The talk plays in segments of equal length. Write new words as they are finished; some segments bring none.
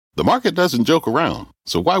The market doesn't joke around,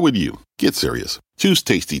 so why would you? Get serious. Choose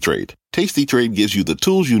Tasty Trade. Tasty Trade gives you the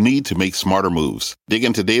tools you need to make smarter moves. Dig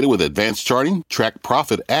into data with advanced charting, track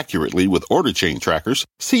profit accurately with order chain trackers,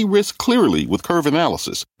 see risk clearly with curve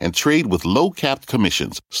analysis, and trade with low-capped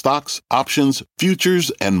commissions, stocks, options,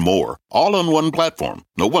 futures, and more. All on one platform.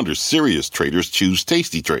 No wonder serious traders choose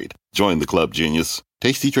Tasty Trade. Join the club, genius.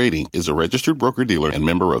 Tasty Trading is a registered broker-dealer and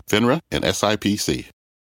member of FINRA and SIPC.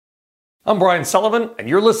 I'm Brian Sullivan, and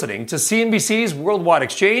you're listening to CNBC's Worldwide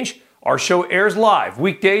Exchange. Our show airs live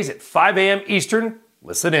weekdays at 5 a.m. Eastern.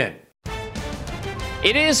 Listen in.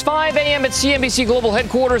 It is 5 a.m. at CNBC Global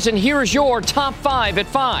Headquarters, and here's your top 5 at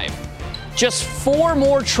 5. Just 4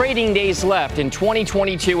 more trading days left in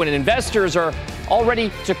 2022, and investors are all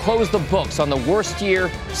ready to close the books on the worst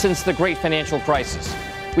year since the great financial crisis.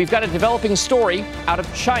 We've got a developing story out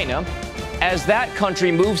of China as that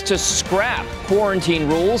country moves to scrap quarantine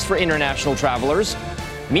rules for international travelers.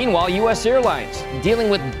 Meanwhile, U.S. airlines dealing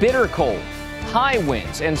with bitter cold, high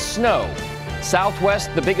winds, and snow. Southwest,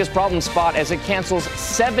 the biggest problem spot as it cancels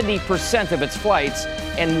 70% of its flights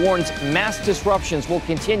and warns mass disruptions will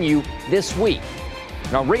continue this week.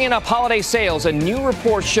 Now, ringing up holiday sales, a new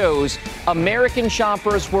report shows American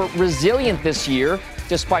shoppers were resilient this year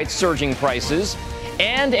despite surging prices,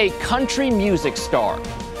 and a country music star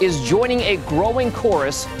is joining a growing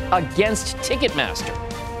chorus against Ticketmaster.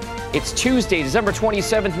 It's Tuesday, December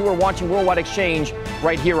 27th. You are watching Worldwide Exchange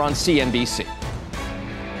right here on CNBC.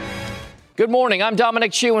 Good morning. I'm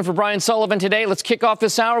Dominic Chu, and for Brian Sullivan today, let's kick off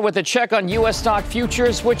this hour with a check on U.S. stock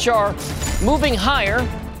futures, which are moving higher,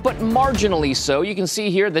 but marginally so. You can see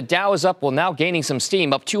here the Dow is up, well, now gaining some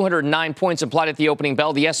steam, up 209 points implied at the opening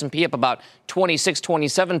bell. The S&P up about 26,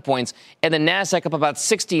 27 points, and the Nasdaq up about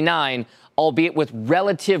 69, albeit with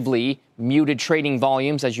relatively muted trading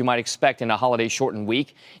volumes, as you might expect in a holiday-shortened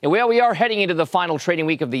week. And we are heading into the final trading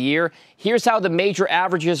week of the year. Here's how the major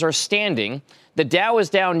averages are standing. The Dow is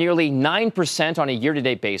down nearly 9% on a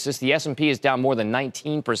year-to-date basis. The S&P is down more than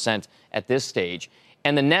 19% at this stage.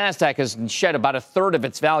 And the Nasdaq has shed about a third of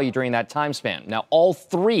its value during that time span. Now, all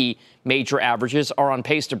 3 major averages are on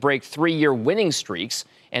pace to break 3-year winning streaks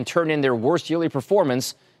and turn in their worst yearly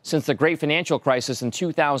performance since the great financial crisis in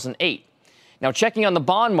 2008. Now, checking on the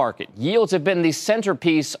bond market, yields have been the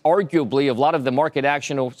centerpiece, arguably, of a lot of the market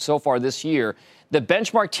action so far this year. The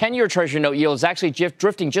benchmark 10-year Treasury note yield is actually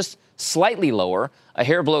drifting just slightly lower, a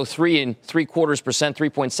hair below 3.75%,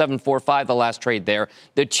 3.745 the last trade there.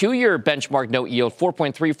 The 2-year benchmark note yield,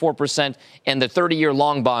 4.34%, and the 30-year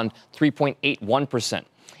long bond, 3.81%.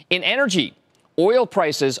 In energy, oil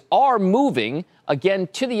prices are moving again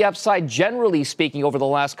to the upside, generally speaking, over the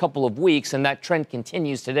last couple of weeks, and that trend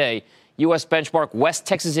continues today. U.S. benchmark West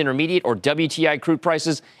Texas Intermediate, or WTI, crude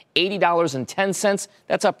prices, $80.10.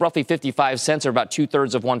 That's up roughly 55 cents, or about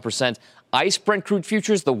 2/3 of 1%. ICE Brent crude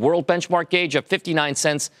futures, the world benchmark gauge, up 59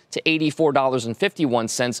 cents to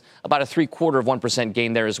 $84.51, about a 0.75%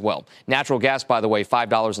 gain there as well. Natural gas, by the way,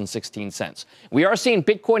 $5.16. We are seeing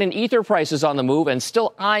Bitcoin and Ether prices on the move and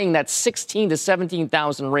still eyeing that 16,000 to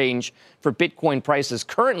 17,000 range for Bitcoin prices.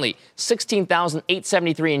 Currently,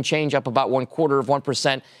 16,873 and change, up about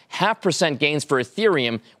 0.25%. 0.5% gains for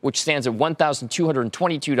Ethereum, which stands at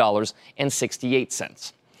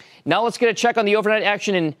 $1,222.68. Now let's get a check on the overnight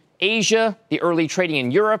action in Asia, the early trading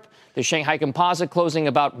in Europe. The Shanghai Composite closing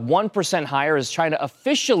about 1% higher as China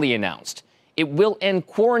officially announced it will end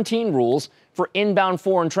quarantine rules for inbound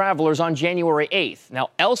foreign travelers on January 8th.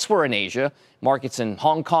 Now, elsewhere in Asia, markets in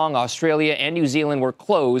Hong Kong, Australia, and New Zealand were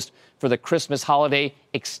closed for the Christmas holiday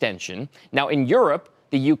extension. Now, in Europe,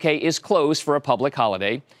 the UK is closed for a public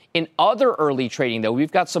holiday. In other early trading, though,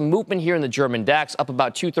 we've got some movement here in the German DAX, up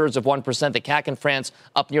about 0.2%. The CAC in France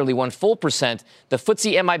up nearly 1%. The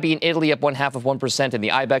FTSE MIB in Italy up 0.5%, and the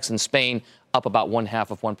IBEX in Spain up about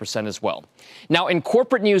 0.5% as well. Now, in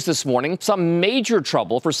corporate news this morning, some major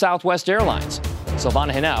trouble for Southwest Airlines.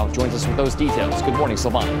 Silvana Henao joins us with those details. Good morning,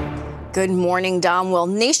 Silvana. Good morning, Dom. Well,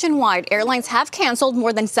 nationwide, airlines have canceled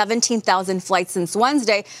more than 17,000 flights since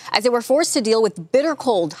Wednesday as they were forced to deal with bitter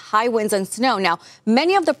cold, high winds, and snow. Now,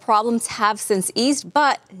 many of the problems have since eased,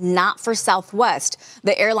 but not for Southwest.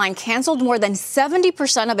 The airline canceled more than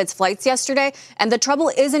 70% of its flights yesterday, and the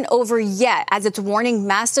trouble isn't over yet as it's warning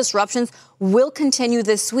mass disruptions will continue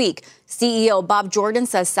this week. CEO Bob Jordan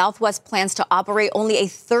says Southwest plans to operate only a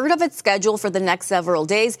third of its schedule for the next several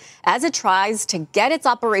days as it tries to get its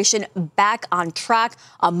operation back on track.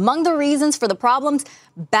 Among the reasons for the problems,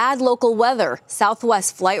 bad local weather,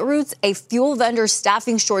 Southwest flight routes, a fuel vendor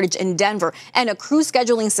staffing shortage in Denver, and a crew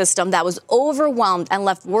scheduling system that was overwhelmed and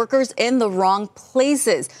left workers in the wrong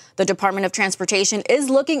places. The Department of Transportation is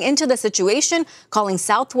looking into the situation, calling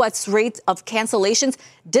Southwest's rates of cancellations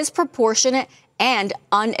disproportionate and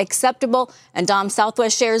unacceptable. And Dom,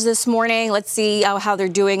 Southwest shares this morning, let's see how they're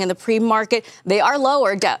doing in the pre-market. They are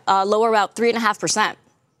lower about 3.5%.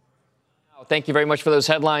 Thank you very much for those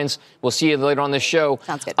headlines. We'll see you later on this show.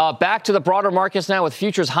 Sounds good. Back to the broader markets now, with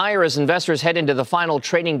futures higher as investors head into the final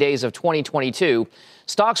trading days of 2022.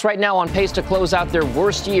 Stocks right now on pace to close out their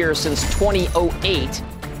worst year since 2008,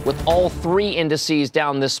 with all three indices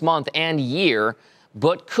down this month and year.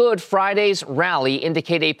 But could Friday's rally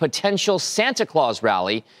indicate a potential Santa Claus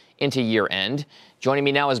rally into year end? Joining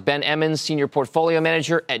me now is Ben Emmons, Senior Portfolio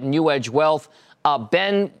Manager at New Edge Wealth.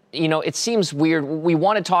 Ben, it seems weird. We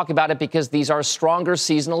want to talk about it because these are stronger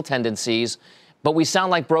seasonal tendencies, but we sound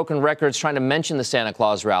like broken records trying to mention the Santa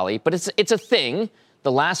Claus rally. But it's a thing.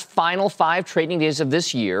 The last final 5 trading days of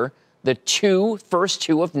this year, the first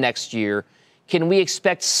two of next year. Can we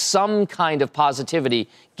expect some kind of positivity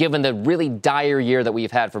given the really dire year that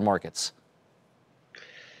we've had for markets?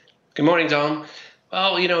 Good morning, Dom.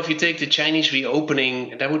 Well, if you take the Chinese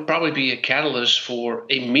reopening, that would probably be a catalyst for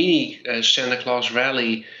a mini Santa Claus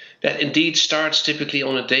rally that indeed starts typically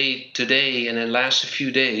on a day today and then lasts a few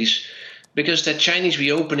days. Because that Chinese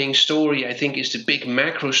reopening story, I think, is the big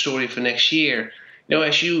macro story for next year.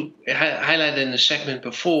 As you highlighted in the segment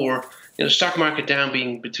before, the stock market down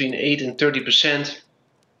being between 8 and 30%,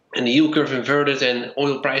 and the yield curve inverted and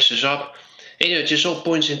oil prices up. It just all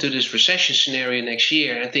points into this recession scenario next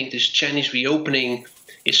year. And I think this Chinese reopening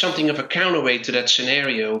is something of a counterweight to that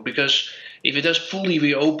scenario, because if it does fully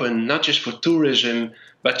reopen, not just for tourism,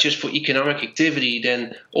 but just for economic activity,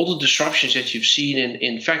 then all the disruptions that you've seen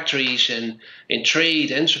in factories and in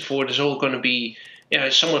trade and so forth is all going to be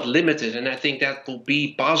somewhat limited. And I think that will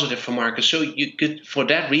be positive for markets. So you could, for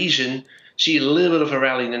that reason, see a little bit of a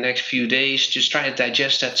rally in the next few days. Just try to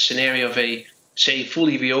digest that scenario of a, say,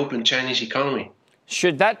 fully reopened Chinese economy.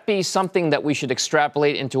 Should that be something that we should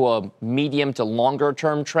extrapolate into a medium to longer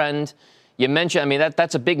term trend? You mentioned,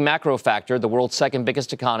 that's a big macro factor, the world's second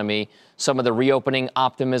biggest economy, some of the reopening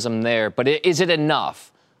optimism there. But is it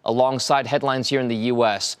enough, alongside headlines here in the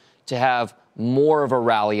U.S., to have more of a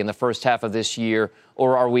rally in the first half of this year?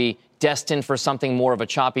 Or are we destined for something more of a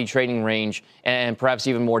choppy trading range and perhaps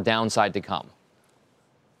even more downside to come?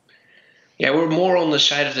 Yeah, we're more on the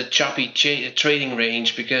side of the choppy trading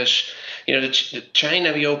range because, the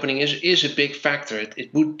China reopening is a big factor.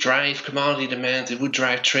 It would drive commodity demand, it would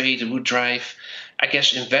drive trade, it would drive, I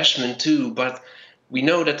guess, investment too. But we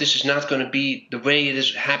know that this is not going to be the way it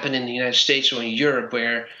has happened in the United States or in Europe,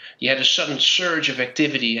 where you had a sudden surge of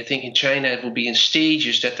activity. I think in China it will be in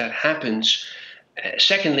stages that happens.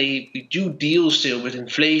 Secondly, we do deal still with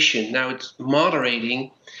inflation. Now it's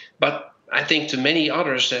moderating, but I think to many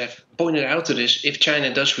others that have pointed out to this, if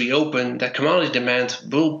China does reopen, that commodity demand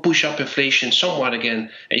will push up inflation somewhat again.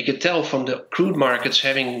 And you can tell from the crude markets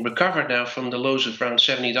having recovered now from the lows of around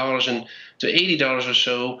 $70 and to $80 or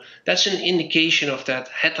so, that's an indication of that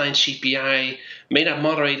headline CPI may not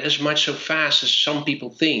moderate as much so fast as some people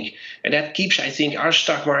think. And that keeps, I think, our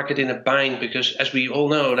stock market in a bind because, as we all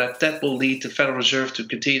know, that will lead the Federal Reserve to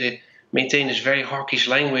continue to maintain this very hawkish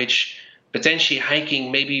language, potentially hiking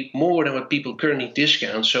maybe more than what people currently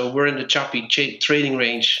discount. So we're in the choppy trading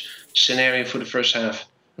range scenario for the first half.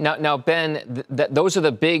 Now, Ben, those are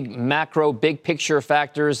the big macro, big picture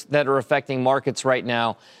factors that are affecting markets right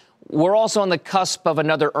now. We're also on the cusp of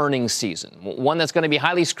another earnings season, one that's going to be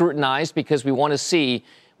highly scrutinized because we want to see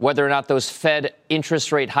whether or not those Fed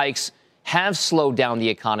interest rate hikes have slowed down the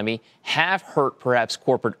economy, have hurt perhaps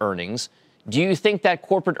corporate earnings. Do you think that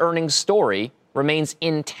corporate earnings story remains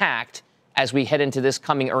intact as we head into this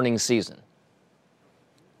coming earnings season?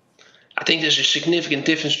 I think there's a significant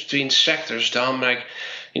difference between sectors, Dom.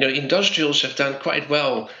 Industrials have done quite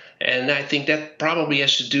well. And I think that probably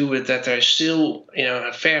has to do with that there's still,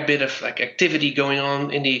 a fair bit of activity going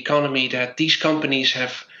on in the economy that these companies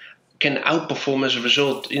can outperform as a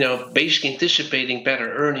result, basically anticipating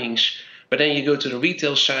better earnings. But then you go to the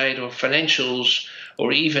retail side or financials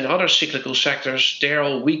or even other cyclical sectors, they're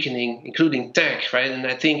all weakening, including tech, right? And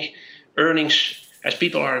I think earnings, as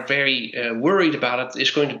people are very worried about it,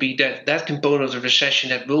 is going to be that component of the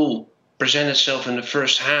recession that will present itself in the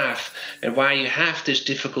first half, and why you have this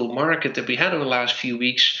difficult market that we had over the last few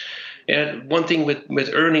weeks. One thing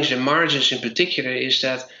with earnings and margins in particular is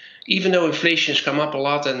that even though inflation has come up a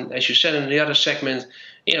lot, and as you said in the other segment,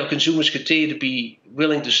 consumers continue to be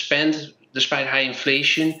willing to spend despite high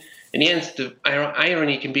inflation. In the end, the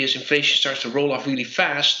irony can be as inflation starts to roll off really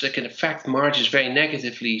fast, that can affect margins very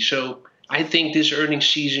negatively. So I think this earnings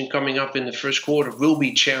season coming up in the first quarter will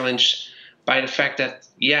be challenged by the fact that,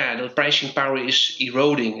 the pricing power is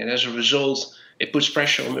eroding. And as a result, it puts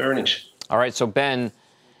pressure on earnings. All right. So, Ben,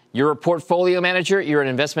 you're a portfolio manager. You're an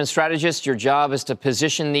investment strategist. Your job is to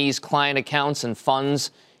position these client accounts and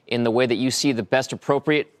funds in the way that you see the best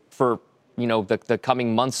appropriate for the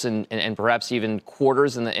coming months and perhaps even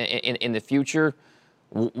quarters in the future.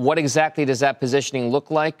 What exactly does that positioning look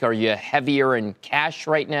like? Are you heavier in cash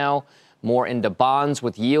right now, more into bonds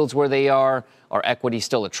with yields where they are? Are equity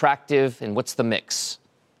still attractive? And what's the mix?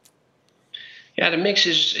 Yeah, the mix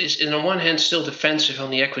is on the one hand still defensive on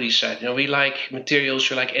the equity side. We like materials,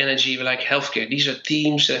 we like energy, we like healthcare. These are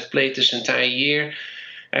themes that have played this entire year.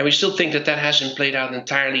 And we still think that hasn't played out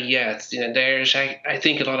entirely yet. There's, I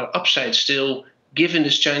think, a lot of upside still, given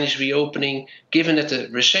this Chinese reopening, given that the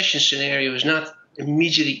recession scenario is not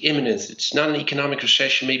immediately imminent. It's not an economic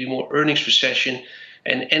recession, maybe more earnings recession.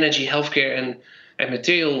 And energy, healthcare, and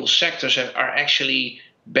material sectors are actually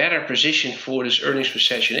better positioned for this earnings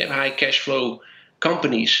recession. They have high cash flow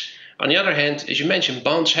companies. On the other hand, as you mentioned,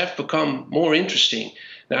 bonds have become more interesting.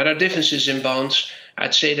 Now, there are differences in bonds.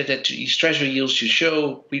 I'd say that these treasury yields you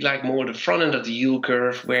show, we like more the front end of the yield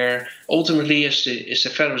curve, where ultimately, as the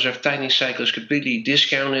Federal Reserve tightening cycle is completely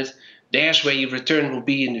discounted, there's where your return will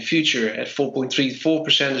be in the future at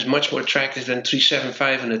 4.34% is much more attractive than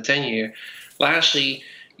 3.75 in the 10-year. Lastly,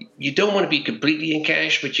 you don't want to be completely in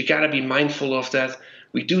cash, but you got to be mindful of that.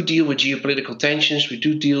 We do deal with geopolitical tensions. We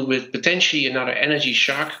do deal with potentially another energy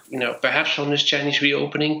shock, perhaps from this Chinese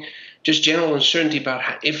reopening. Just general uncertainty about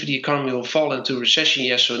if the economy will fall into recession,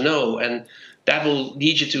 yes or no. And that will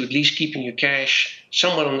lead you to at least keeping your cash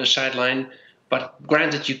somewhat on the sideline. But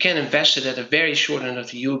granted, you can invest it at a very short end of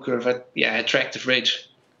the yield curve at attractive rates.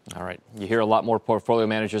 All right. You hear a lot more portfolio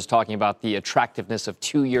managers talking about the attractiveness of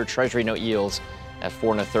 2-year Treasury note yields at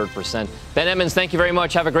 4 1/3%. Ben Emmons, thank you very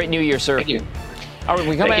much. Have a great New Year, sir. Thank you. All right,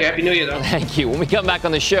 Thank you. Happy New Year, though. Thank you. When we come back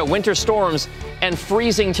on the show, winter storms and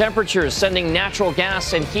freezing temperatures sending natural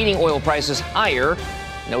gas and heating oil prices higher.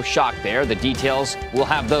 No shock there. The details, we'll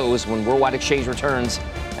have those when Worldwide Exchange returns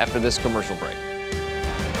after this commercial break.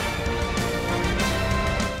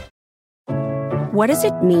 What does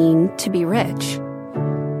it mean to be rich?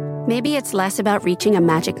 Maybe it's less about reaching a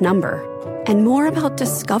magic number and more about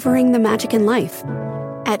discovering the magic in life.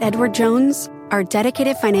 At Edward Jones, our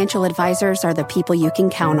dedicated financial advisors are the people you can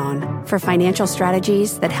count on for financial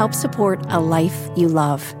strategies that help support a life you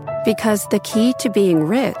love. Because the key to being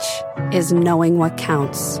rich is knowing what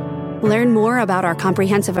counts. Learn more about our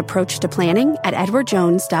comprehensive approach to planning at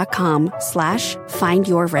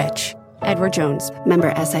edwardjones.com/findyourrich. Edward Jones,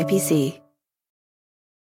 member SIPC.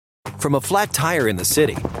 From a flat tire in the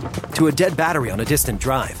city to a dead battery on a distant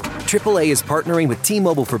drive, AAA is partnering with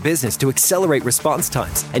T-Mobile for Business to accelerate response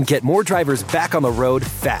times and get more drivers back on the road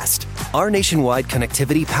fast. Our nationwide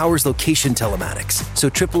connectivity powers location telematics, so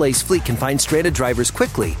AAA's fleet can find stranded drivers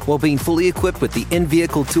quickly while being fully equipped with the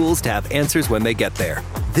in-vehicle tools to have answers when they get there.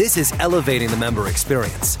 This is elevating the member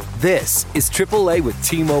experience. This is AAA with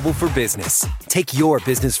T-Mobile for Business. Take your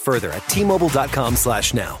business further at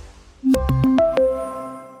T-Mobile.com/now.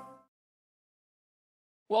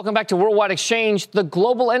 Welcome back to Worldwide Exchange. The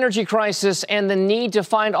global energy crisis and the need to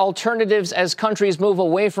find alternatives as countries move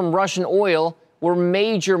away from Russian oil were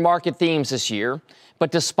major market themes this year. But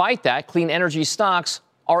despite that, clean energy stocks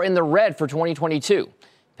are in the red for 2022.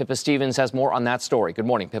 Pippa Stevens has more on that story. Good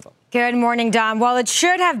morning, Pippa. Good morning, Dom. Well, it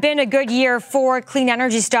should have been a good year for clean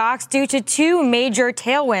energy stocks due to two major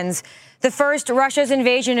tailwinds. The first, Russia's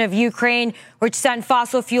invasion of Ukraine, which sent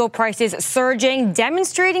fossil fuel prices surging,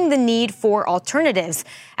 demonstrating the need for alternatives.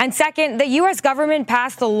 And second, the U.S. government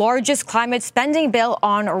passed the largest climate spending bill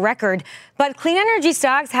on record. But clean energy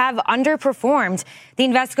stocks have underperformed. The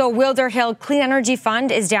Invesco Wilder Hill Clean Energy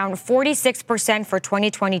Fund is down 46% for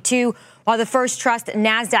 2022, while the First Trust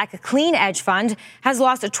NASDAQ Clean Edge Fund has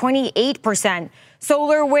lost 28%.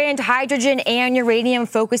 Solar, wind, hydrogen, and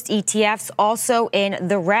uranium-focused ETFs also in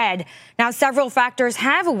the red. Now, several factors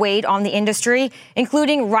have weighed on the industry,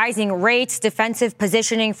 including rising rates, defensive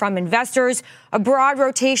positioning from investors, a broad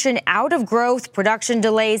rotation out of growth, production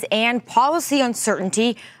delays, and policy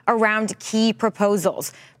uncertainty around key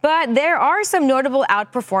proposals. But there are some notable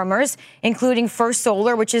outperformers, including First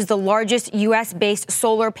Solar, which is the largest U.S.-based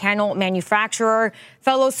solar panel manufacturer,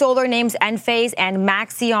 Fellow solar names Enphase and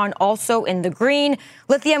Maxeon also in the green.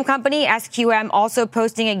 Lithium company SQM also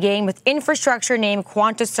posting a gain, with infrastructure name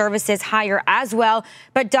Quanta Services higher as well.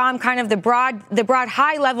 But Dom, kind of the broad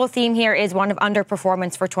high level theme here is one of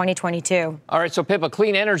underperformance for 2022. All right, so Pippa,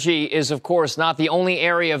 clean energy is, of course, not the only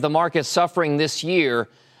area of the market suffering this year.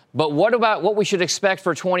 But what about what we should expect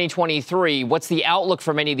for 2023? What's the outlook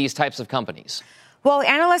for many of these types of companies? Well,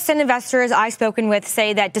 analysts and investors I've spoken with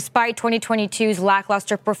say that despite 2022's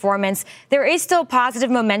lackluster performance, there is still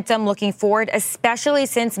positive momentum looking forward, especially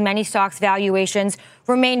since many stocks' valuations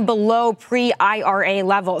remain below pre-IRA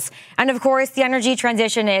levels. And of course, the energy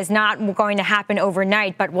transition is not going to happen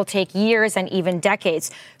overnight, but will take years and even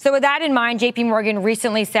decades. So with that in mind, JP Morgan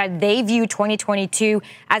recently said they view 2022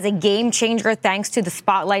 as a game changer thanks to the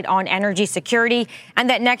spotlight on energy security, and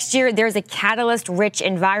that next year there's a catalyst-rich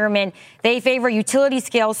environment. They favor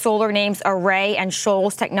utility-scale solar names Array and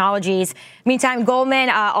Shoals Technologies. Meantime, Goldman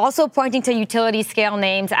also pointing to utility-scale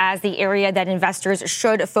names as the area that investors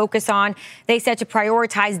should focus on. They said to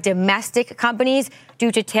prioritize domestic companies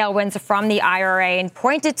due to tailwinds from the IRA, and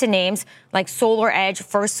pointed to names like SolarEdge,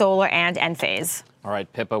 First Solar, and Enphase. All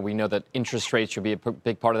right, Pippa, we know that interest rates should be a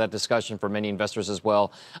big part of that discussion for many investors as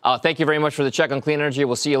well. Thank you very much for the check on clean energy.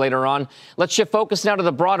 We'll see you later on. Let's shift focus now to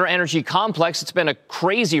the broader energy complex. It's been a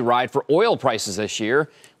crazy ride for oil prices this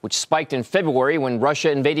year, which spiked in February when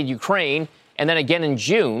Russia invaded Ukraine, and then again in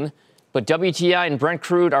June. But WTI and Brent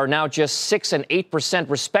crude are now just 6% and 8%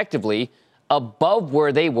 respectively above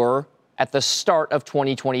where they were at the start of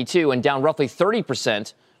 2022, and down roughly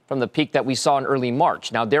 30% from the peak that we saw in early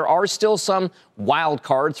March. Now, there are still some wild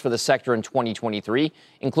cards for the sector in 2023,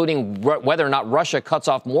 including whether or not Russia cuts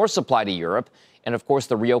off more supply to Europe, and, of course,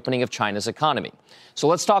 the reopening of China's economy. So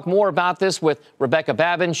let's talk more about this with Rebecca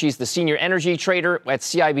Babin. She's the senior energy trader at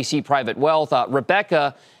CIBC Private Wealth.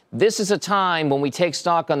 Rebecca, this is a time when we take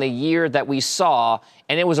stock on the year that we saw,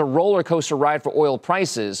 and it was a roller coaster ride for oil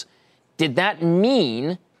prices. Did that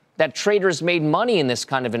mean that traders made money in this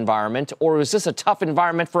kind of environment, or was this a tough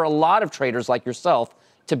environment for a lot of traders like yourself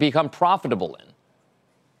to become profitable in?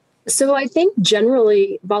 So I think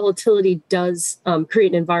generally volatility does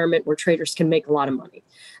create an environment where traders can make a lot of money.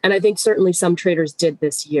 And I think certainly some traders did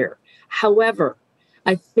this year. However,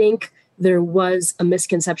 I think there was a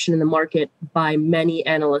misconception in the market by many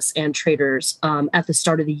analysts and traders at the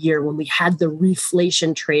start of the year when we had the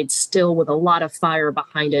reflation trade still with a lot of fire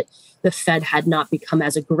behind it. The Fed had not become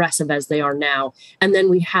as aggressive as they are now. And then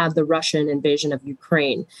we had the Russian invasion of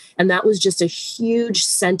Ukraine. And that was just a huge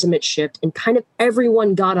sentiment shift. And kind of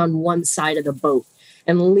everyone got on one side of the boat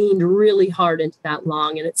and leaned really hard into that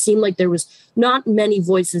long. And it seemed like there was not many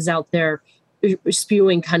voices out there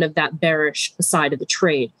spewing kind of that bearish side of the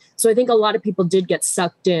trade. So I think a lot of people did get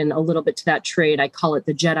sucked in a little bit to that trade. I call it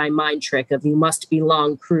the Jedi mind trick of you must be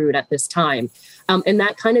long crude at this time. And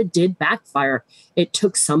that kind of did backfire. It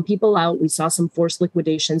took some people out. We saw some forced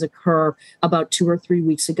liquidations occur about 2 or 3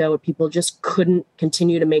 weeks ago. People just couldn't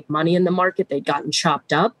continue to make money in the market. They'd gotten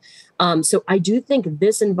chopped up. So I do think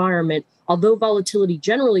this environment, although volatility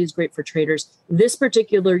generally is great for traders, this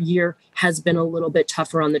particular year has been a little bit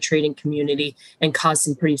tougher on the trading community and caused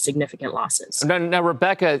some pretty significant losses. Now,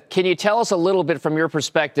 Rebecca, can you tell us a little bit from your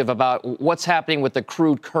perspective about what's happening with the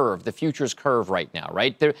crude curve, the futures curve right now,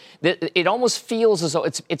 right? It almost feels as though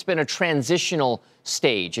it's been a transitional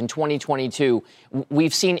stage in 2022.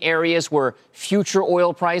 We've seen areas where future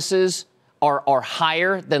oil prices are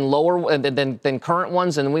higher than lower than current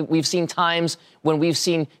ones. And we've seen times when we've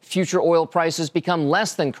seen future oil prices become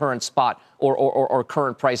less than current spot or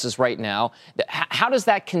current prices right now. How does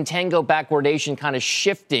that contango backwardation kind of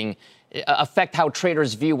shifting affect how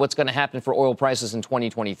traders view what's going to happen for oil prices in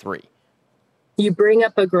 2023? You bring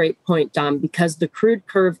up a great point, Dom, because the crude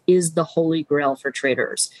curve is the holy grail for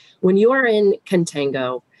traders. When you are in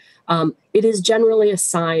contango, it is generally a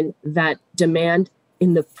sign that demand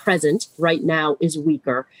in the present right now is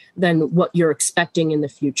weaker than what you're expecting in the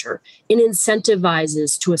future. It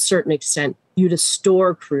incentivizes to a certain extent you to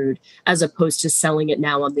store crude as opposed to selling it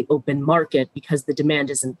now on the open market because the demand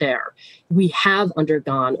isn't there. We have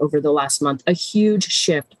undergone over the last month a huge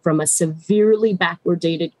shift from a severely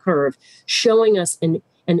backwardated curve, showing us and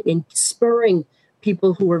spurring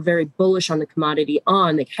people who were very bullish on the commodity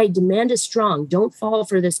on, like, hey, demand is strong, don't fall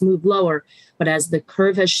for this move lower. But as the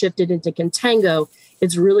curve has shifted into contango,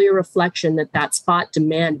 it's really a reflection that spot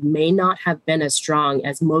demand may not have been as strong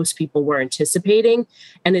as most people were anticipating.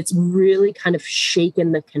 And it's really kind of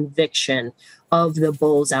shaken the conviction of the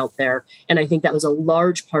bulls out there. And I think that was a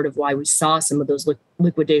large part of why we saw some of those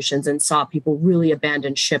liquidations and saw people really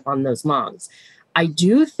abandon ship on those longs. I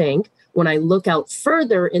do think when I look out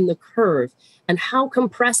further in the curve, and how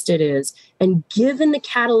compressed it is. And given the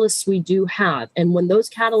catalysts we do have, and when those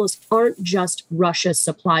catalysts aren't just Russia's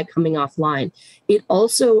supply coming offline, it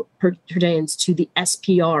also pertains to the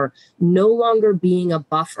SPR no longer being a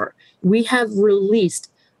buffer. We have released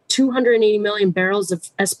 280 million barrels of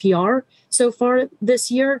SPR so far this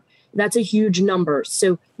year. That's a huge number.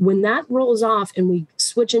 So when that rolls off and we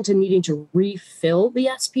switch into needing to refill the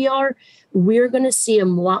SPR, we're going to see a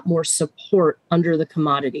lot more support under the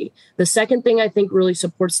commodity. The second thing I think really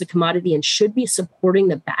supports the commodity and should be supporting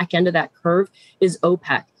the back end of that curve is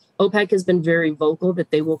OPEC. OPEC has been very vocal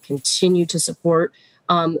that they will continue to support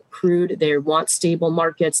crude. They want stable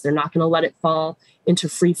markets. They're not going to let it fall into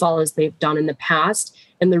free fall as they've done in the past.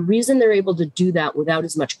 And the reason they're able to do that without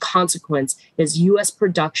as much consequence is U.S.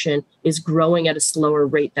 production is growing at a slower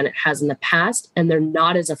rate than it has in the past, and they're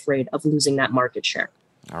not as afraid of losing that market share.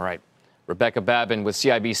 All right. Rebecca Babin with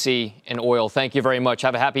CIBC and Oil. Thank you very much.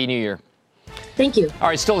 Have a happy New Year. Thank you. All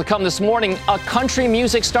right, still to come this morning, a country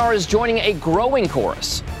music star is joining a growing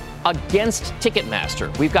chorus against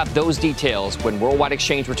Ticketmaster. We've got those details when Worldwide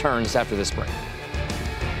Exchange returns after this break.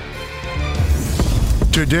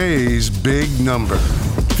 Today's big number,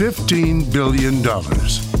 $15 billion.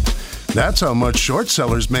 That's how much short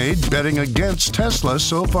sellers made betting against Tesla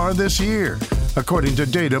so far this year, according to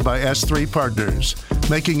data by S3 Partners,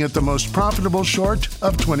 making it the most profitable short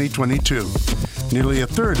of 2022. Nearly a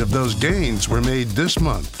third of those gains were made this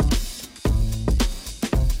month.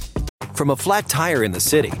 From a flat tire in the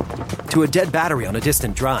city to a dead battery on a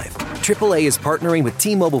distant drive, AAA is partnering with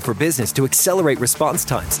T-Mobile for Business to accelerate response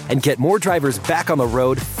times and get more drivers back on the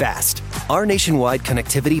road fast. Our nationwide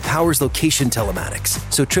connectivity powers location telematics,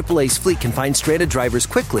 so AAA's fleet can find stranded drivers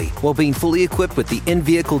quickly while being fully equipped with the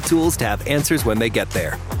in-vehicle tools to have answers when they get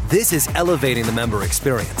there. This is elevating the member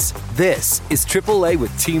experience. This is AAA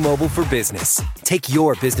with T-Mobile for Business. Take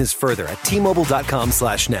your business further at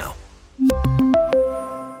T-Mobile.com/now.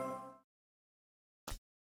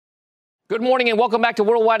 Good morning and welcome back to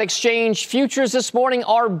Worldwide Exchange. Futures this morning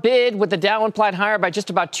are bid with the Dow implied higher by just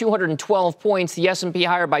about 212 points, the S&P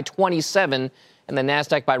higher by 27, and the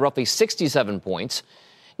Nasdaq by roughly 67 points.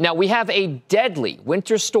 Now, we have a deadly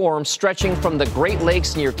winter storm stretching from the Great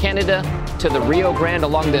Lakes near Canada to the Rio Grande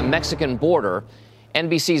along the Mexican border.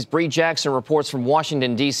 NBC's Bree Jackson reports from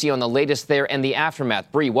Washington, D.C. on the latest there and the aftermath.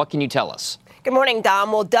 Bree, what can you tell us? Good morning,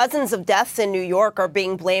 Dom. Well, dozens of deaths in New York are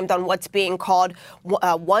being blamed on what's being called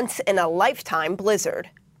a once-in-a-lifetime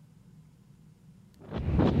blizzard.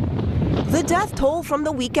 The death toll from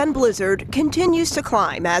the weekend blizzard continues to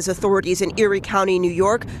climb as authorities in Erie County, New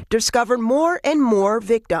York, discover more and more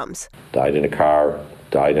victims. Died in a car,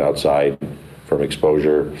 died outside from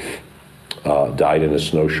exposure, died in a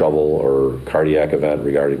snow shovel or cardiac event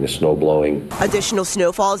regarding the snow blowing. Additional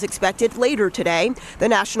snowfall is expected later today. The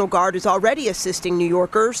National Guard is already assisting New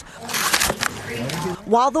Yorkers,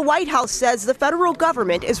 while the White House says the federal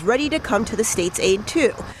government is ready to come to the state's aid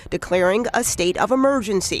too, declaring a state of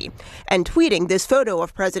emergency and tweeting this photo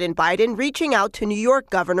of President Biden reaching out to New York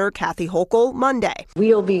Governor Kathy Hochul Monday.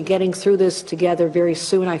 We'll be getting through this together very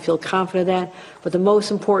soon. I feel confident of that. But the most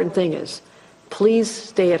important thing is, please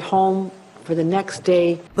stay at home for the next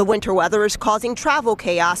day. The winter weather is causing travel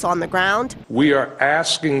chaos on the ground. We are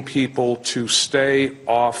asking people to stay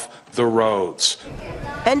off the roads.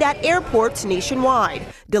 And at airports nationwide,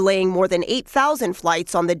 delaying more than 8,000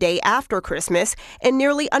 flights on the day after Christmas and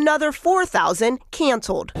nearly another 4,000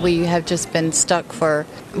 canceled. We have just been stuck for,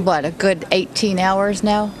 a good 18 hours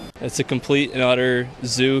now? It's a complete and utter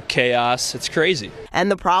zoo chaos. It's crazy.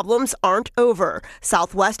 And the problems aren't over.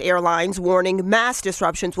 Southwest Airlines warning mass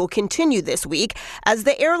disruptions will continue this week as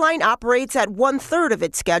the airline operates at 1/3 of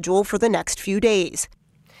its schedule for the next few days.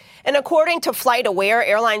 And according to FlightAware,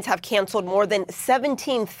 airlines have canceled more than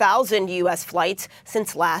 17,000 U.S. flights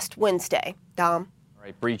since last Wednesday. Dom? All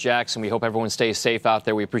right, Bree Jackson, we hope everyone stays safe out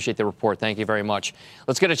there. We appreciate the report. Thank you very much.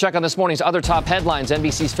 Let's get a check on this morning's other top headlines.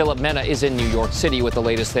 NBC's Philip Mena is in New York City with the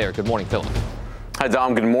latest there. Good morning, Philip. Hi,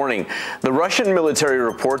 Dom. Good morning. The Russian military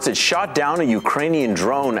reports it shot down a Ukrainian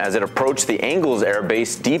drone as it approached the Engels air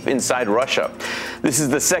base deep inside Russia. This is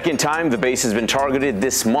the second time the base has been targeted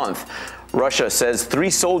this month. Russia says 3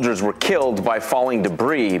 soldiers were killed by falling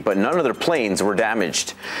debris, but none of their planes were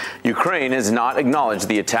damaged. Ukraine has not acknowledged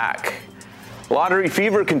the attack. Lottery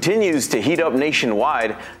fever continues to heat up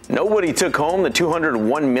nationwide. Nobody took home the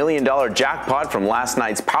 $201 million jackpot from last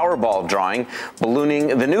night's Powerball drawing,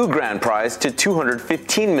 ballooning the new grand prize to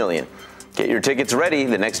 $215 million. Get your tickets ready.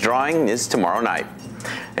 The next drawing is tomorrow night.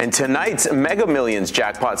 And tonight's Mega Millions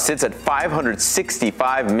jackpot sits at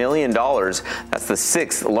 $565 million. That's the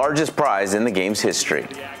 6th largest prize in the game's history.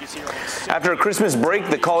 After a Christmas break,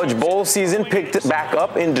 the college bowl season picked back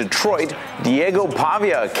up in Detroit. Diego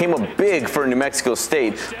Pavia came up big for New Mexico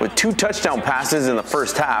State with 2 touchdown passes in the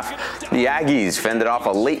first half. The Aggies fended off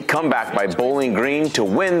a late comeback by Bowling Green to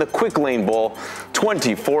win the Quick Lane Bowl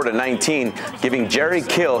 24-19, giving Jerry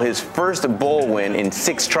Kill his first bowl win in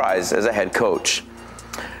 6 tries as a head coach.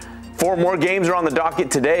 4 more games are on the docket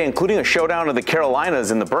today, including a showdown of the Carolinas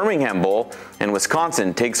in the Birmingham Bowl, and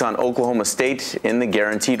Wisconsin takes on Oklahoma State in the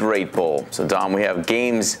Guaranteed Rate Bowl. So, Dom, we have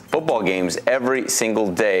football games every single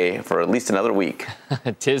day for at least another week.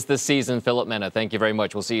 'Tis the season, Philip Mena. Thank you very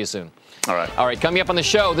much. We'll see you soon. All right. All right, coming up on the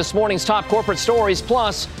show, this morning's top corporate stories,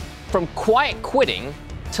 plus from quiet quitting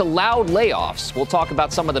to loud layoffs. We'll talk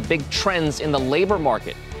about some of the big trends in the labor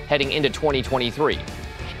market heading into 2023.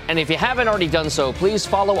 And if you haven't already done so, please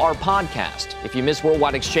follow our podcast. If you miss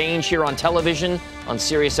Worldwide Exchange here on television, on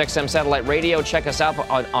SiriusXM Satellite Radio, check us out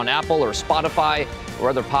on Apple or Spotify or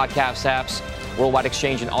other podcast apps. Worldwide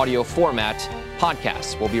Exchange in audio format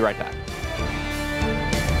podcasts. We'll be right back.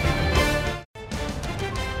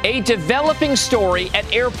 A developing story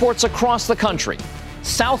at airports across the country.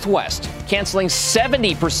 Southwest canceling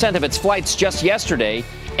 70% of its flights just yesterday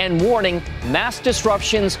and warning mass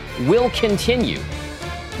disruptions will continue.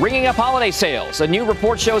 Ringing up holiday sales. A new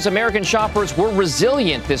report shows American shoppers were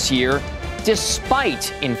resilient this year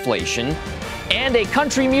despite inflation. And a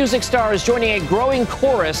country music star is joining a growing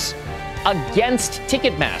chorus against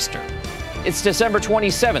Ticketmaster. It's December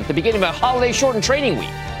 27th, the beginning of a holiday shortened trading week.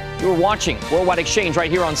 You're watching Worldwide Exchange right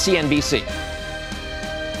here on CNBC.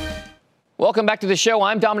 Welcome back to the show.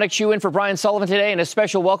 I'm Dominic Chu in for Brian Sullivan today, and a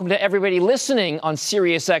special welcome to everybody listening on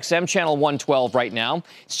SiriusXM channel 112 right now.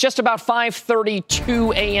 It's just about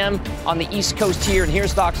 5:32 a.m. on the East Coast here, and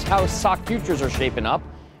here's how stock futures are shaping up.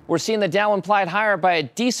 We're seeing the Dow implied higher by a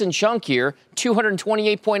decent chunk here,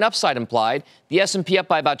 228-point upside implied. The S&P up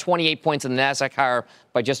by about 28 points, and the Nasdaq higher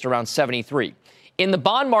by just around 73. In the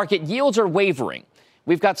bond market, yields are wavering.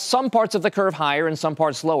 We've got some parts of the curve higher and some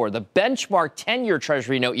parts lower. The benchmark 10-year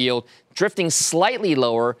Treasury note yield drifting slightly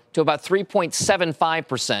lower to about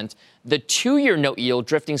 3.75%. The 2-year note yield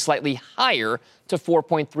drifting slightly higher to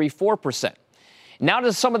 4.34%. Now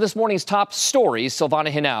to some of this morning's top stories.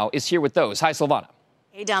 Silvana Henao is here with those. Hi, Silvana.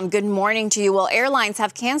 Hey, Dom. Good morning to you. Well, airlines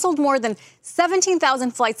have canceled more than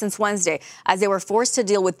 17,000 flights since Wednesday as they were forced to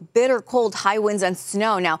deal with bitter cold, high winds and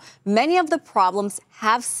snow. Now, many of the problems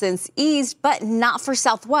have since eased, but not for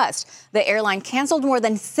Southwest. The airline canceled more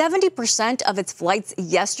than 70% of its flights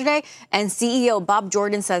yesterday, and CEO Bob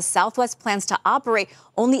Jordan says Southwest plans to operate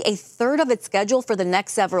only a third of its schedule for the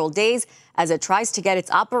next several days as it tries to get its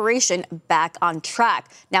operation back on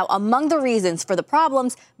track. Now, among the reasons for the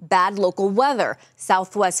problems, bad local weather,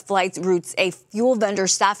 Southwest flights routes, a fuel vendor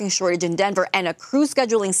staffing shortage in Denver, and a crew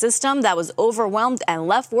scheduling system that was overwhelmed and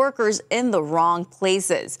left workers in the wrong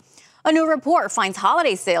places. A new report finds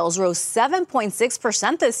holiday sales rose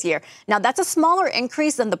 7.6% this year. Now, that's a smaller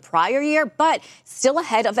increase than the prior year, but still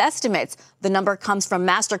ahead of estimates. The number comes from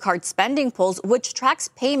MasterCard spending polls, which tracks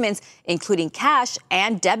payments, including cash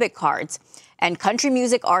and debit cards. And country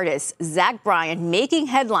music artist Zach Bryan making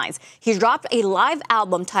headlines. He dropped a live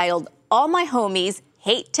album titled All My Homies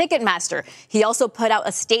Hate Ticketmaster. He also put out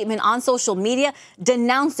a statement on social media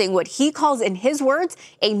denouncing what he calls, in his words,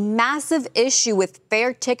 a massive issue with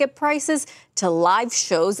fair ticket prices to live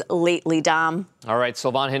shows lately, Dom. All right,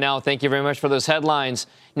 Silvana Henao, thank you very much for those headlines.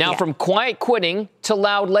 Now, from quiet quitting to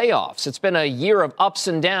loud layoffs. It's been a year of ups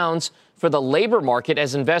and downs for the labor market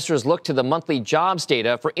as investors look to the monthly jobs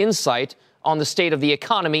data for insight on the state of the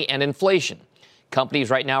economy and inflation. Companies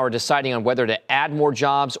right now are deciding on whether to add more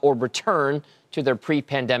jobs or return to their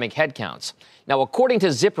pre-pandemic headcounts. Now, according to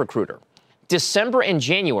ZipRecruiter, December and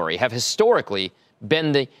January have historically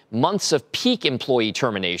been the months of peak employee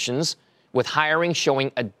terminations, with hiring showing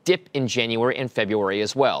a dip in January and February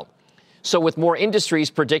as well. So with more industries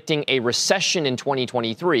predicting a recession in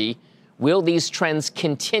 2023, will these trends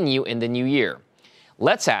continue in the new year?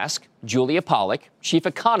 Let's ask Julia Pollack, chief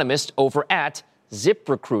economist over at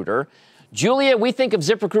ZipRecruiter. Julia, we think of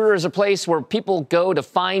ZipRecruiter as a place where people go to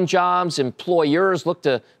find jobs, employers look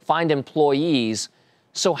to find employees.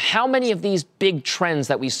 So how many of these big trends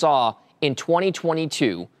that we saw in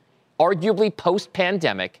 2022, arguably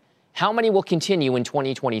post-pandemic, how many will continue in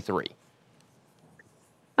 2023?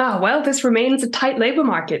 Well, this remains a tight labor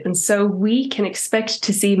market, and so we can expect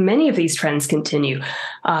to see many of these trends continue.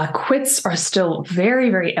 Quits are still very,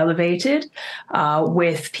 very elevated,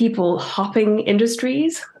 with people hopping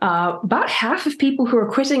industries. About half of people who are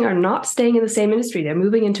quitting are not staying in the same industry. They're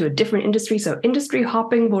moving into a different industry, so industry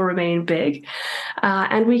hopping will remain big.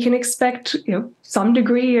 And we can expect some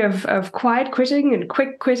degree of quiet quitting and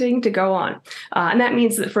quick quitting to go on. And that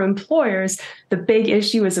means that for employers, the big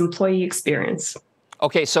issue is employee experience.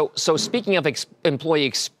 Okay, so speaking of employee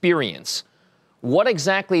experience, what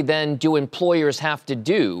exactly then do employers have to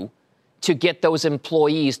do to get those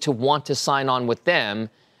employees to want to sign on with them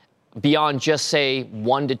beyond just, say,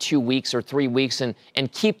 1 to 2 weeks or 3 weeks and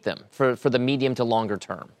keep them for the medium to longer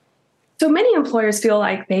term? So many employers feel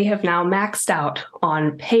like they have now maxed out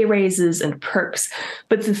on pay raises and perks.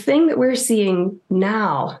 But the thing that we're seeing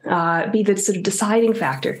now be the sort of deciding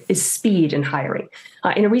factor is speed in hiring.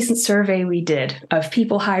 In a recent survey we did of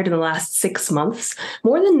people hired in the last 6 months,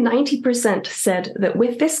 more than 90% said that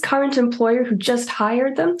with this current employer who just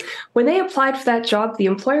hired them, when they applied for that job, the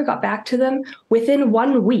employer got back to them within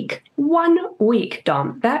 1 week. 1 week,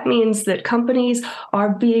 Dom. That means that companies are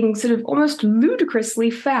being sort of almost ludicrously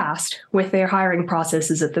fast with their hiring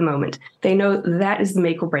processes at the moment. They know that is the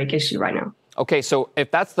make or break issue right now. Okay, so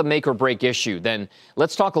if that's the make or break issue, then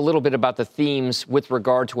let's talk a little bit about the themes with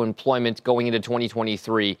regard to employment going into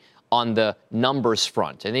 2023 on the numbers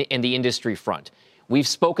front and the industry front. We've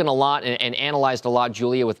spoken a lot and analyzed a lot,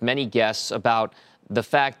 Julia, with many guests about the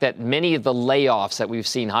fact that many of the layoffs that we've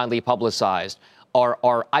seen highly publicized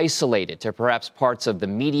are isolated to perhaps parts of the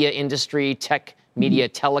media industry, tech media,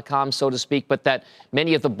 telecom, so to speak, but that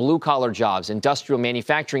many of the blue-collar jobs, industrial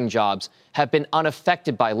manufacturing jobs, have been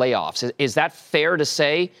unaffected by layoffs. Is that fair to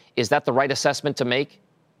say? Is that the right assessment to make?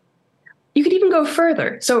 You could even go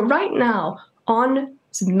further. So right now, on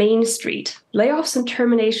Main Street, layoffs and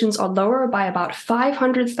terminations are lower by about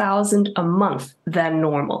 500,000 a month than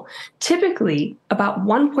normal. Typically, about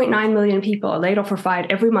 1.9 million people are laid off or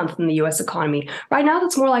fired every month in the U.S. economy. Right now,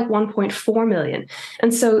 that's more like 1.4 million.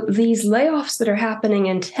 And so these layoffs that are happening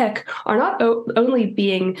in tech are not only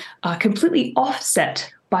being completely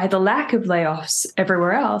offset by the lack of layoffs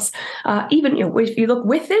everywhere else. Even if you look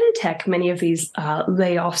within tech, many of these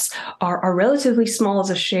layoffs are relatively small as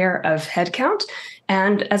a share of headcount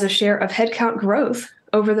and as a share of headcount growth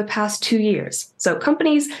over the past 2 years. So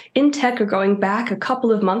companies in tech are going back a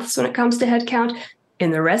couple of months when it comes to headcount.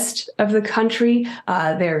 In the rest of the country,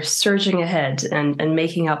 they're surging ahead and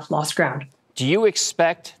making up lost ground. Do you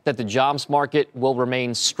expect that the jobs market will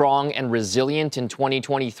remain strong and resilient in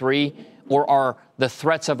 2023? Or are the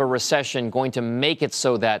threats of a recession going to make it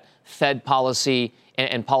so that Fed policy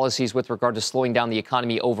and policies with regard to slowing down the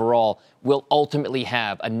economy overall will ultimately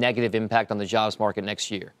have a negative impact on the jobs market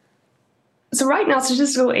next year? So right now,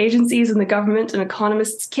 statistical agencies and the government and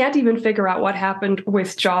economists can't even figure out what happened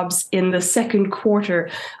with jobs in the second quarter,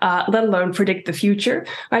 let alone predict the future.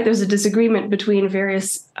 Right? There's a disagreement between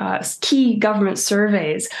various key government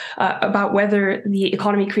surveys about whether the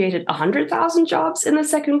economy created 100,000 jobs in the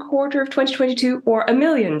second quarter of 2022 or 1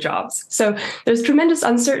 million jobs. So there's tremendous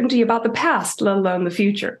uncertainty about the past, let alone the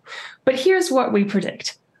future. But here's what we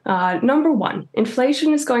predict. Number one,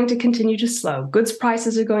 inflation is going to continue to slow. Goods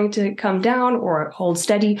prices are going to come down or hold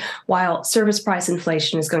steady, while service price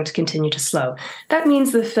inflation is going to continue to slow. That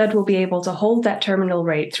means the Fed will be able to hold that terminal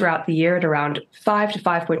rate throughout the year at around 5 to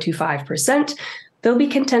 5.25%. They'll be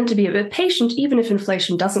content to be a bit patient, even if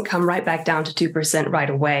inflation doesn't come right back down to 2% right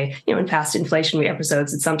away. In past inflationary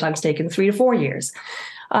episodes, it's sometimes taken 3 to 4 years.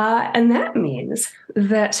 And that means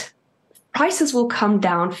that prices will come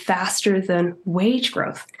down faster than wage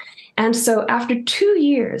growth. And so after 2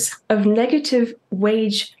 years of negative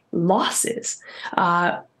wage losses,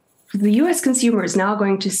 the U.S. consumer is now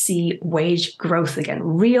going to see wage growth again,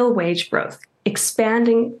 real wage growth,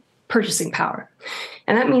 expanding purchasing power.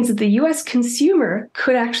 And that means that the U.S. consumer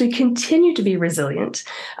could actually continue to be resilient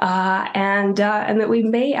and that we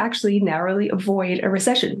may actually narrowly avoid a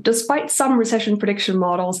recession, despite some recession prediction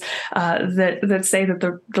models that say that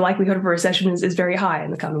the likelihood of a recession is very high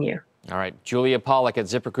in the coming year. All right. Julia Pollack at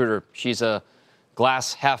ZipRecruiter. She's a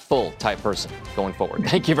glass half full type person going forward.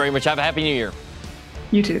 Thank you very much. Have a happy new year.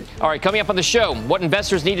 You too. All right. Coming up on the show, what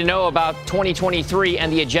investors need to know about 2023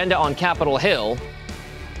 and the agenda on Capitol Hill.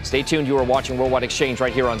 Stay tuned. You are watching Worldwide Exchange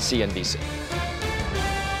right here on CNBC.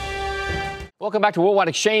 Welcome back to Worldwide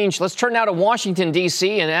Exchange. Let's turn now to Washington,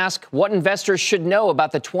 D.C. and ask what investors should know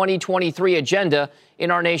about the 2023 agenda in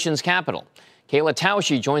our nation's capital. Kayla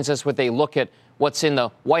Tausche joins us with a look at what's in the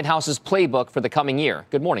White House's playbook for the coming year.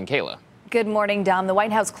 Good morning, Kayla. Good morning, Dom. The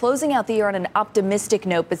White House closing out the year on an optimistic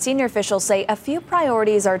note, but senior officials say a few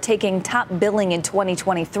priorities are taking top billing in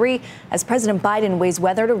 2023 as President Biden weighs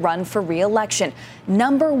whether to run for re-election.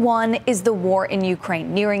 Number one is the war in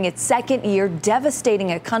Ukraine, nearing its second year,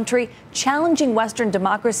 devastating a country, challenging Western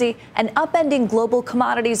democracy, and upending global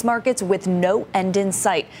commodities markets with no end in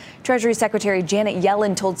sight. Treasury Secretary Janet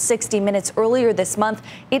Yellen told 60 Minutes earlier this month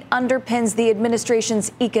it underpins the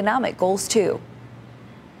administration's economic goals, too.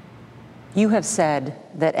 You have said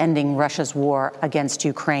that ending Russia's war against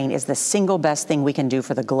Ukraine is the single best thing we can do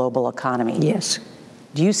for the global economy. Yes.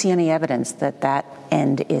 Do you see any evidence that that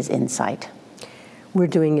end is in sight? We're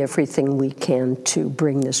doing everything we can to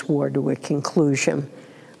bring this war to a conclusion.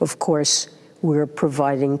 Of course, we're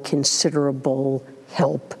providing considerable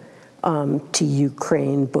help to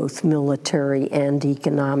Ukraine, both military and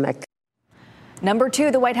economic. Number two,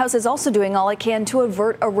 the White House is also doing all it can to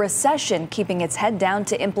avert a recession, keeping its head down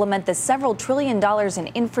to implement the several $1 trillion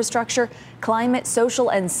in infrastructure, climate, social,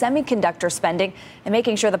 and semiconductor spending, and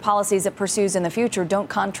making sure the policies it pursues in the future don't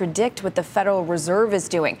contradict what the Federal Reserve is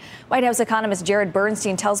doing. White House economist Jared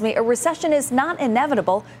Bernstein tells me a recession is not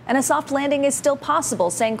inevitable and a soft landing is still possible,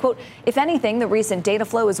 saying, quote, if anything, the recent data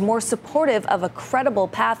flow is more supportive of a credible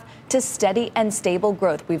path to steady and stable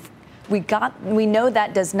growth. We know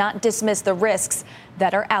that does not dismiss the risks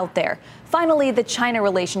that are out there. Finally, the China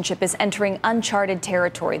relationship is entering uncharted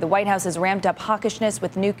territory. The White House has ramped up hawkishness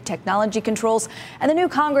with new technology controls, and the new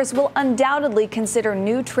Congress will undoubtedly consider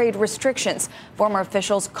new trade restrictions. Former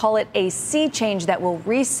officials call it a sea change that will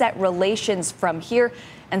reset relations from here.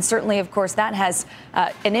 And certainly, of course, that has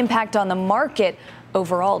an impact on the market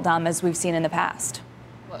overall, Dom, as we've seen in the past.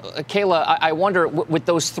 Kayla, I wonder, with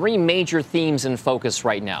those three major themes in focus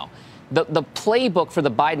right now, the playbook for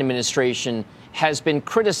the Biden administration has been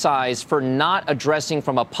criticized for not addressing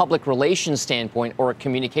from a public relations standpoint or a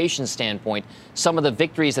communication standpoint some of the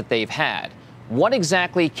victories that they've had. What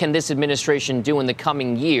exactly can this administration do in the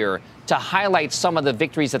coming year to highlight some of the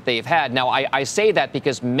victories that they've had? Now, I say that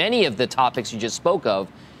because many of the topics you just spoke of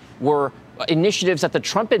were initiatives that the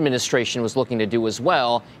Trump administration was looking to do as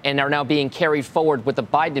well and are now being carried forward with the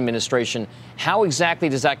Biden administration. How exactly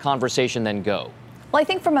does that conversation then go? Well, I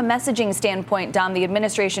think from a messaging standpoint, Dom, the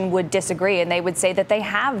administration would disagree, and they would say that they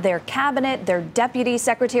have their cabinet, their deputy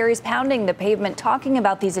secretaries pounding the pavement, talking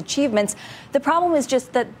about these achievements. The problem is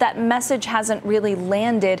just that that message hasn't really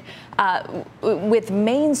landed with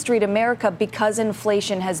Main Street America because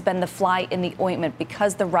inflation has been the fly in the ointment,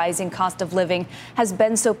 because the rising cost of living has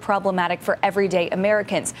been so problematic for everyday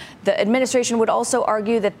Americans. The administration would also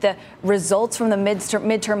argue that the results from the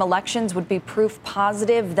midterm elections would be proof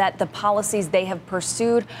positive that the policies they have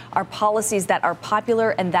pursued are policies that are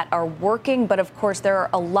popular and that are working. But of course, there are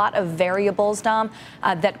a lot of variables, Dom,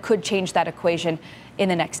 that could change that equation in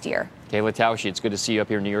the next year. Kayla Tausche, it's good to see you up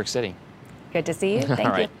here in New York City. Good to see you. Thank All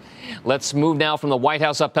right. you. Let's move now from the White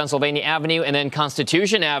House up Pennsylvania Avenue and then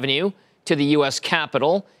Constitution Avenue to the U.S.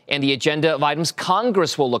 Capitol and the agenda of items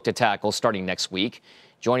Congress will look to tackle starting next week.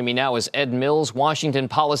 Joining me now is Ed Mills, Washington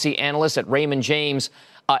policy analyst at Raymond James.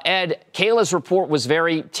 Ed, Kayla's report was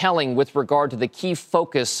very telling with regard to the key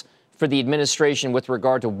focus for the administration with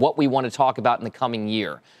regard to what we want to talk about in the coming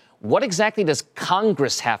year. What exactly does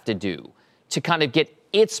Congress have to do to kind of get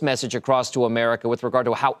its message across to America with regard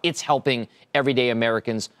to how it's helping everyday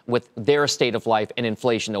Americans with their state of life and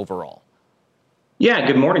inflation overall? Yeah,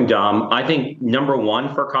 good morning, Dom. I think number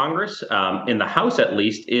one for Congress, in the House at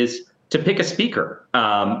least, is to pick a speaker.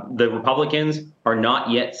 The Republicans are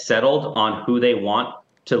not yet settled on who they want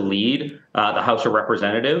to lead the House of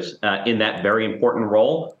Representatives in that very important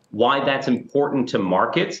role. Why that's important to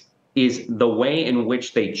markets is the way in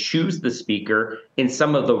which they choose the speaker and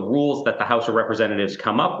some of the rules that the House of Representatives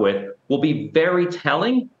come up with will be very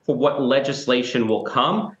telling for what legislation will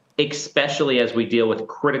come, especially as we deal with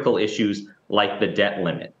critical issues like the debt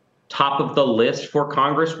limit. Top of the list for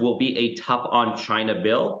Congress will be a tough on China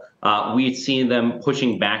bill. We've seen them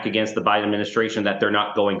pushing back against the Biden administration that they're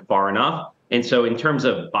not going far enough. And so in terms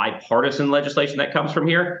of bipartisan legislation that comes from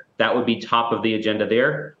here, that would be top of the agenda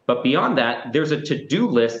there. But beyond that, there's a to-do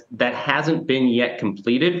list that hasn't been yet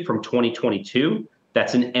completed from 2022.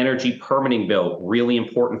 That's an energy permitting bill, really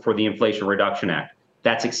important for the Inflation Reduction Act.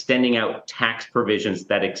 That's extending out tax provisions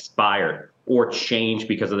that expired or changed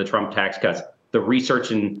because of the Trump tax cuts. The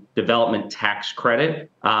research and development tax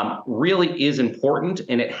credit really is important,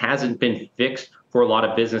 and it hasn't been fixed for a lot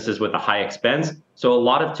of businesses with a high expense. So a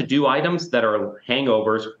lot of to-do items that are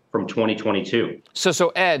hangovers from 2022. So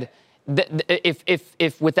Ed,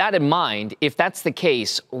 if with that in mind, if that's the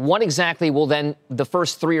case, what exactly will then the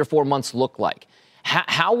first 3 or 4 months look like?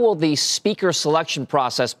 How will the speaker selection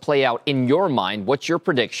process play out in your mind? What's your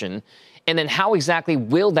prediction? And then how exactly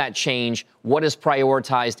will that change what is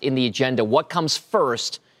prioritized in the agenda? What comes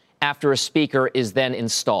first after a speaker is then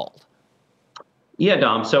installed? Yeah,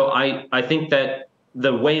 Dom. So I think that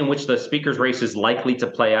the way in which the speaker's race is likely to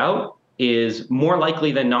play out is more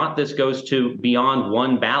likely than not this goes to beyond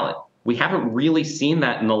one ballot. We haven't really seen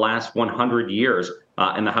that in the last 100 years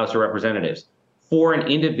in the House of Representatives. For an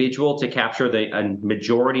individual to capture a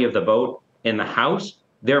majority of the vote in the House,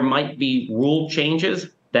 there might be rule changes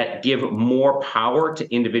that give more power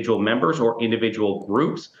to individual members or individual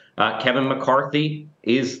groups. Kevin McCarthy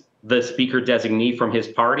is the speaker designee from his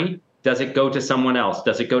party. Does it go to someone else?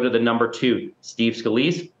 Does it go to the number 2, Steve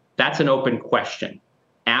Scalise? That's an open question.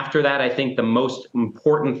 After that, I think the most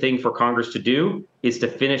important thing for Congress to do is to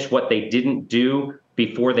finish what they didn't do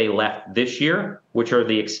before they left this year, which are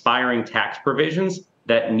the expiring tax provisions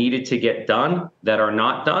that needed to get done that are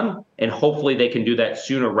not done. And hopefully they can do that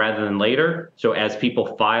sooner rather than later. So as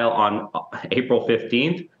people file on April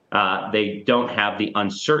 15th, they don't have the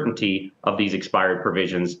uncertainty of these expired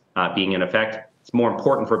provisions being in effect. It's more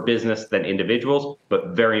important for business than individuals, but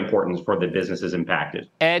very important for the businesses impacted.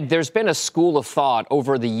 Ed, there's been a school of thought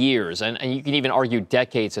over the years, and you can even argue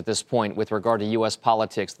decades at this point with regard to U.S.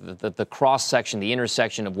 politics, the cross-section, the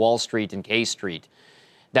intersection of Wall Street and K Street,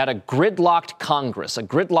 that a gridlocked Congress, a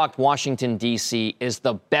gridlocked Washington, D.C. is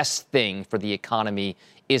the best thing for the economy,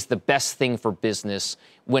 is the best thing for business.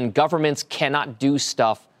 When governments cannot do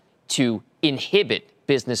stuff to inhibit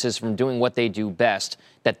businesses from doing what they do best,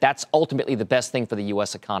 that's ultimately the best thing for the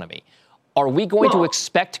U.S. economy. Are we going to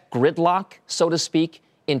expect gridlock, so to speak,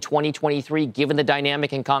 in 2023, given the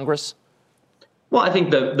dynamic in Congress? Well, I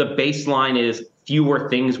think the baseline is fewer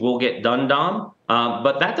things will get done, Dom.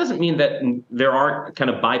 But that doesn't mean that there aren't kind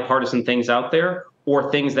of bipartisan things out there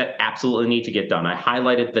or things that absolutely need to get done. I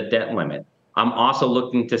highlighted the debt limit. I'm also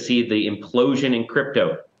looking to see the implosion in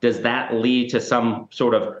crypto. Does that lead to some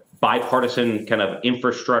sort of bipartisan kind of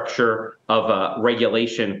infrastructure of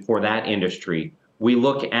regulation for that industry? We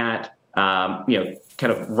look at,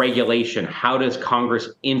 kind of regulation. How does Congress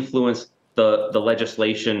influence the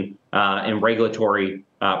legislation and regulatory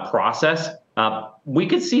process? We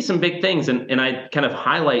could see some big things. And I kind of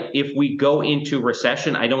highlight, if we go into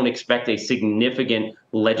recession, I don't expect a significant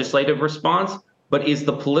legislative response. But is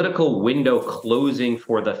the political window closing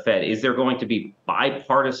for the Fed? Is there going to be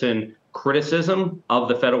bipartisan criticism of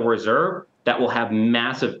the Federal Reserve that will have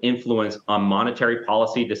massive influence on monetary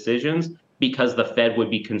policy decisions, because the Fed would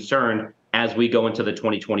be concerned as we go into the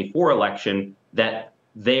 2024 election that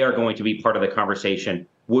they are going to be part of the conversation?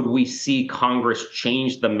 Would we see Congress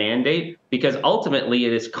change the mandate? Because ultimately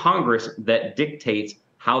it is Congress that dictates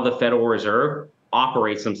how the Federal Reserve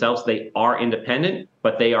operates themselves. They are independent,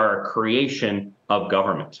 but they are a creation of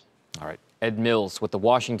government. All right. Ed Mills with the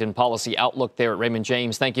Washington Policy Outlook there at Raymond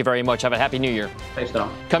James. Thank you very much. Have a happy New Year. Thanks,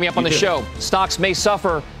 Tom. Coming up on the show, stocks may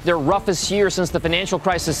suffer their roughest year since the financial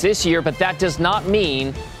crisis this year, but that does not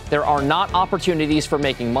mean there are not opportunities for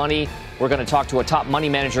making money. We're going to talk to a top money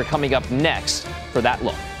manager coming up next for that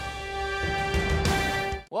look.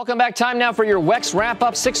 Welcome back. Time now for your WEX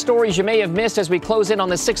wrap-up. 6 stories you may have missed as we close in on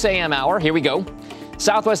the 6 a.m. hour. Here we go.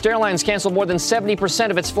 Southwest Airlines canceled more than 70%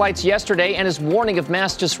 of its flights yesterday and is warning of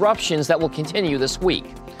mass disruptions that will continue this week.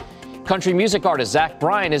 Country music artist Zach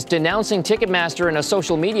Bryan is denouncing Ticketmaster in a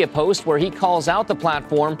social media post where he calls out the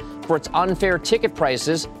platform for its unfair ticket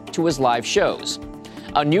prices to his live shows.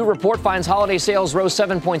 A new report finds holiday sales rose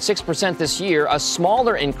 7.6% this year, a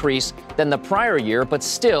smaller increase than the prior year, but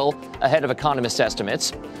still ahead of economists'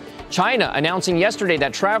 estimates. China announcing yesterday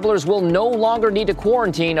that travelers will no longer need to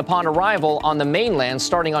quarantine upon arrival on the mainland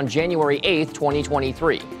starting on January 8th,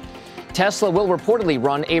 2023. Tesla will reportedly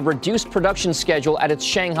run a reduced production schedule at its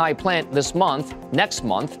Shanghai plant next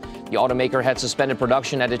month. The automaker had suspended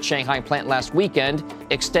production at its Shanghai plant last weekend,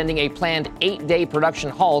 extending a planned 8-day production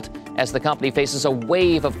halt as the company faces a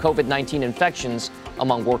wave of COVID-19 infections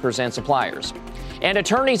among workers and suppliers. And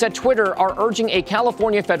attorneys at Twitter are urging a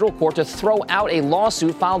California federal court to throw out a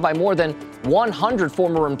lawsuit filed by more than 100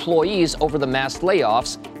 former employees over the mass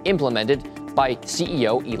layoffs implemented by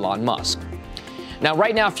CEO Elon Musk. Now,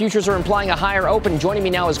 right now, futures are implying a higher open. Joining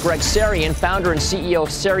me now is Greg Sarian, founder and CEO of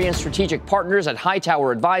Sarian Strategic Partners at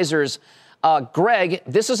Hightower Advisors. Greg,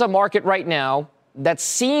 this is a market right now that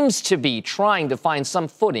seems to be trying to find some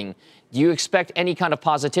footing. Do you expect any kind of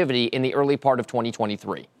positivity in the early part of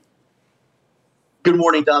 2023? Good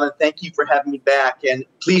morning, Donna. Thank you for having me back. And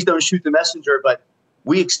please don't shoot the messenger, but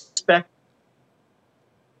we expect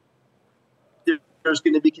there's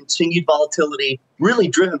going to be continued volatility, really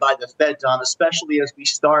driven by the Fed, Don, especially as we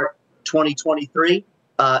start 2023.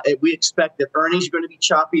 We expect that earnings are going to be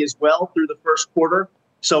choppy as well through the first quarter.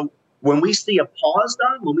 So when we see a pause,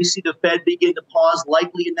 Don, when we see the Fed begin to pause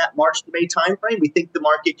likely in that March to May timeframe, we think the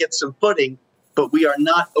market gets some footing, but we are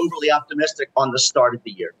not overly optimistic on the start of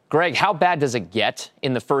the year. Greg, how bad does it get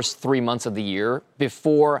in the first 3 months of the year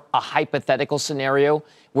before a hypothetical scenario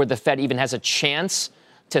where the Fed even has a chance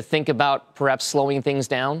to think about perhaps slowing things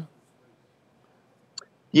down?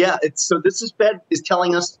 Yeah, so this is Fed is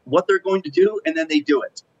telling us what they're going to do, and then they do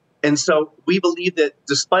it. And so we believe that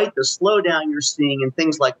despite the slowdown you're seeing in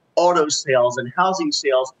things like auto sales and housing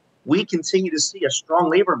sales, we continue to see a strong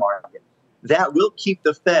labor market. That will keep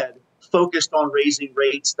the Fed focused on raising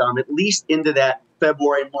rates at least into that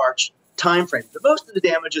February, March timeframe. But most of the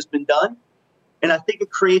damage has been done, and I think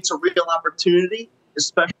it creates a real opportunity,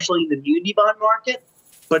 especially in the muni bond market.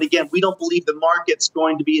 But again, we don't believe the market's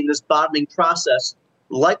going to be in this bottoming process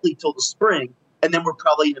likely till the spring. And then we're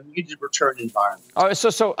probably in a muted return environment.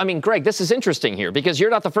 So, I mean, Greg, this is interesting here because you're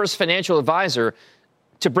not the first financial advisor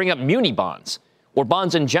to bring up muni bonds or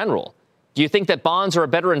bonds in general. Do you think that bonds are a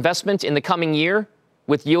better investment in the coming year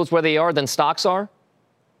with yields where they are than stocks are?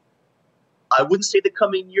 I wouldn't say the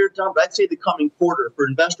coming year, Tom, but I'd say the coming quarter. For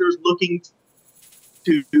investors looking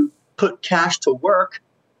to put cash to work,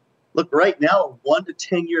 look, right now, 1 to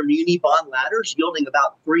 10 year muni bond ladders yielding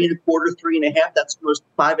about 3.25%, 3.5%. That's almost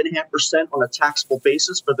 5.5% on a taxable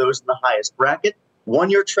basis for those in the highest bracket. 1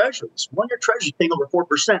 year treasuries paying over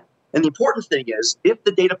 4%. And the important thing is, if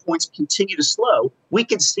the data points continue to slow, we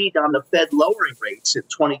can see down the Fed lowering rates in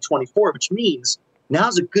 2024, which means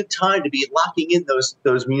now's a good time to be locking in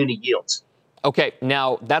those muni yields. Okay,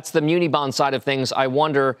 now that's the muni bond side of things. I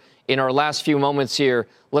wonder, in our last few moments here,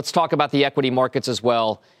 let's talk about the equity markets as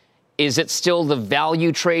well. Is it still the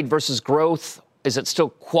value trade versus growth? Is it still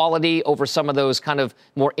quality over some of those kind of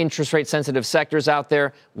more interest rate sensitive sectors out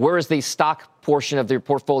there? Where is the stock portion of their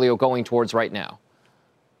portfolio going towards right now?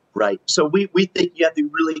 Right. So we think you have to be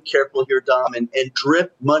really careful here, Dom, and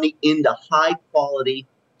drip money into high quality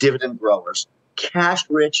dividend growers, cash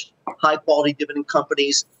rich, high quality dividend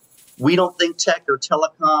companies. We don't think tech or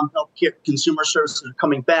telecom, healthcare, consumer services are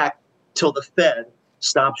coming back till the Fed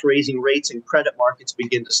stops raising rates and credit markets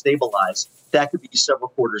begin to stabilize. That could be several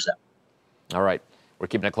quarters out. All right. We're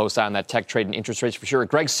keeping a close eye on that tech trade and interest rates for sure.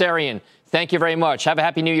 Greg Sarian, thank you very much. Have a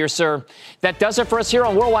happy new year, sir. That does it for us here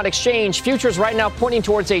on Worldwide Exchange. Futures right now pointing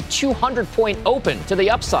towards a 200-point open to the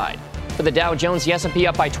upside. For the Dow Jones, the S&P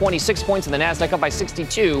up by 26 points and the Nasdaq up by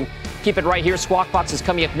 62. Keep it right here. Squawk Box is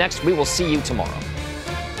coming up next. We will see you tomorrow.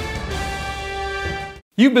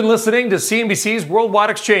 You've been listening to CNBC's Worldwide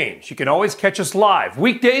Exchange. You can always catch us live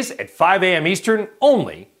weekdays at 5 a.m. Eastern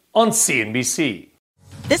only on CNBC.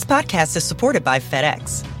 This podcast is supported by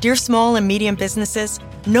FedEx. Dear small and medium businesses,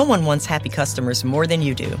 no one wants happy customers more than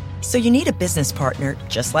you do. So you need a business partner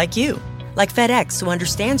just like you. Like FedEx, who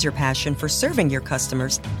understands your passion for serving your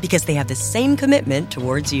customers because they have the same commitment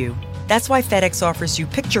towards you. That's why FedEx offers you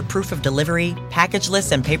picture proof of delivery,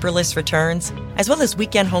 packageless and paperless returns, as well as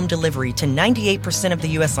weekend home delivery to 98% of the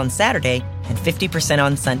U.S. on Saturday and 50%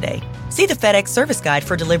 on Sunday. See the FedEx service guide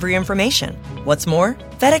for delivery information. What's more,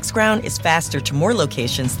 FedEx Ground is faster to more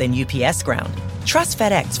locations than UPS Ground. Trust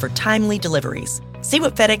FedEx for timely deliveries. See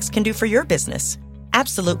what FedEx can do for your business.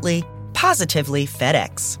 Absolutely, positively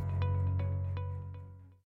FedEx.